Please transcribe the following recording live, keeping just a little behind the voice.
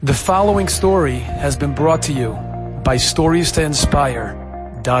The following story has been brought to you by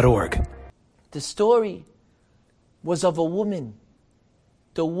StoriesToInspire.org. The story was of a woman.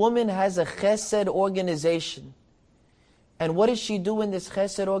 The woman has a chesed organization. And what does she do in this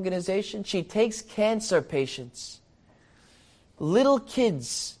chesed organization? She takes cancer patients, little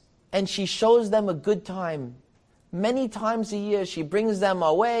kids, and she shows them a good time. Many times a year, she brings them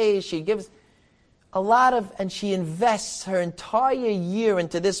away, she gives and she invests her entire year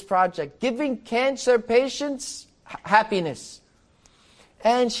into this project, giving cancer patients happiness.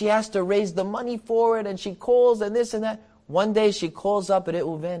 And she has to raise the money for it, and she calls and this and that. One day she calls up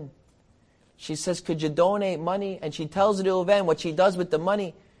Reuven. She says, could you donate money? And she tells Reuven what she does with the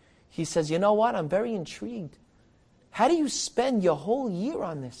money. He says, you know what? I'm very intrigued. How do you spend your whole year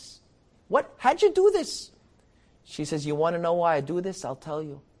on this? How'd you do this? She says, you want to know why I do this? I'll tell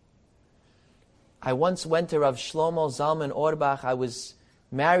you. I once went to Rav Shlomo Zalman Auerbach. I was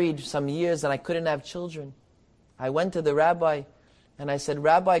married some years and I couldn't have children. I went to the rabbi and I said,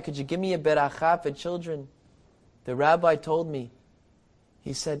 Rabbi, could you give me a beracha for children? The rabbi told me,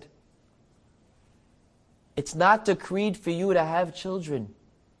 he said, it's not decreed for you to have children.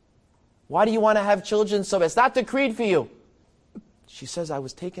 Why do you want to have children so bad? It's not decreed for you. She says, I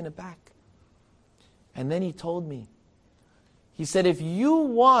was taken aback. And then he told me, he said, if you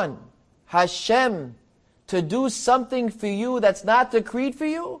want Hashem to do something for you that's not decreed for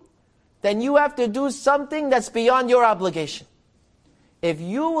you, then you have to do something that's beyond your obligation. If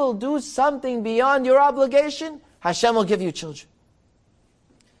you will do something beyond your obligation, Hashem will give you children.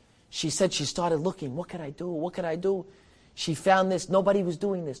 She said she started looking, what could I do? What could I do? She found this, nobody was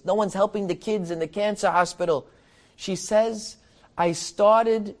doing this. No one's helping the kids in the cancer hospital. She says, I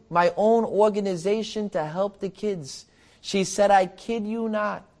started my own organization to help the kids. She said, I kid you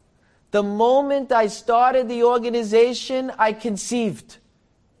not. The moment I started the organization, I conceived.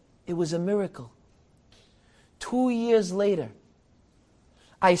 It was a miracle. 2 years later,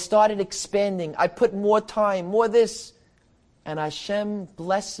 I started expanding. I put more time, more this. And Hashem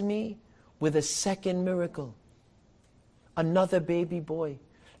blessed me with a second miracle. Another baby boy.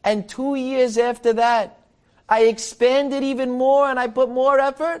 And 2 years after that, I expanded even more and I put more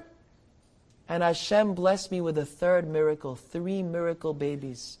effort. And Hashem blessed me with a third miracle, 3 miracle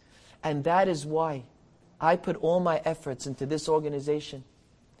babies. And that is why I put all my efforts into this organization.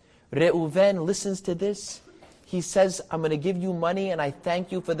 Reuven listens to this. He says, I'm going to give you money and I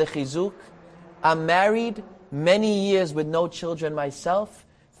thank you for the chizuk. I'm married many years with no children myself.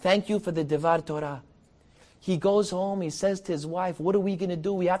 Thank you for the Devar Torah. He goes home, he says to his wife, what are we going to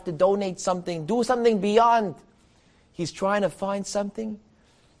do? We have to donate something, do something beyond. He's trying to find something.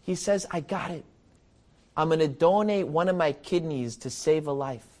 He says, I got it. I'm going to donate one of my kidneys to save a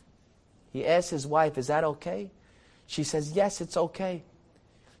life. He asks his wife, is that okay? She says, yes, it's okay.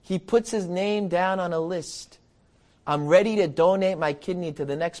 He puts his name down on a list. I'm ready to donate my kidney to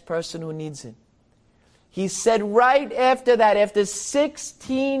the next person who needs it. He said right after that, after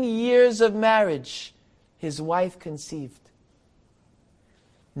 16 years of marriage, his wife conceived.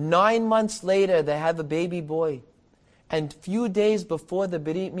 9 months later, they have a baby boy. And few days before the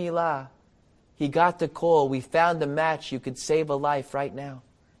Brit Milah, he got the call, we found a match, you could save a life right now.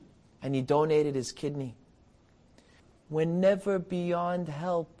 And he donated his kidney. We're never beyond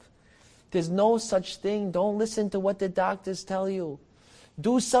help. There's no such thing. Don't listen to what the doctors tell you.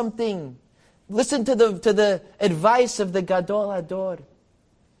 Do something. Listen to the advice of the Gadol Hador.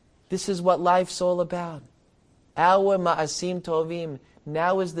 This is what life's all about. Our ma'asim tovim.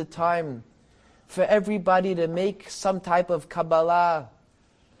 Now is the time for everybody to make some type of Kabbalah.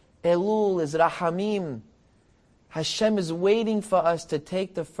 Elul is Rahamim. Hashem is waiting for us to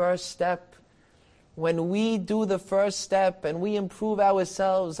take the first step. When we do the first step and we improve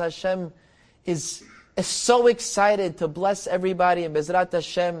ourselves, Hashem is so excited to bless everybody. And Bezrat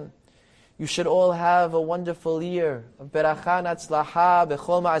Hashem, you should all have a wonderful year of Beracha Natzlaha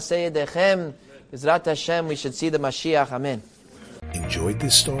Bechol Ma'aseh Yedechem. Bezrat Hashem, we should see the Mashiach. Amen. Enjoyed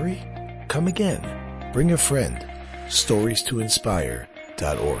this story? Come again. Bring a friend.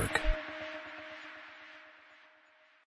 StoriesToInspire.org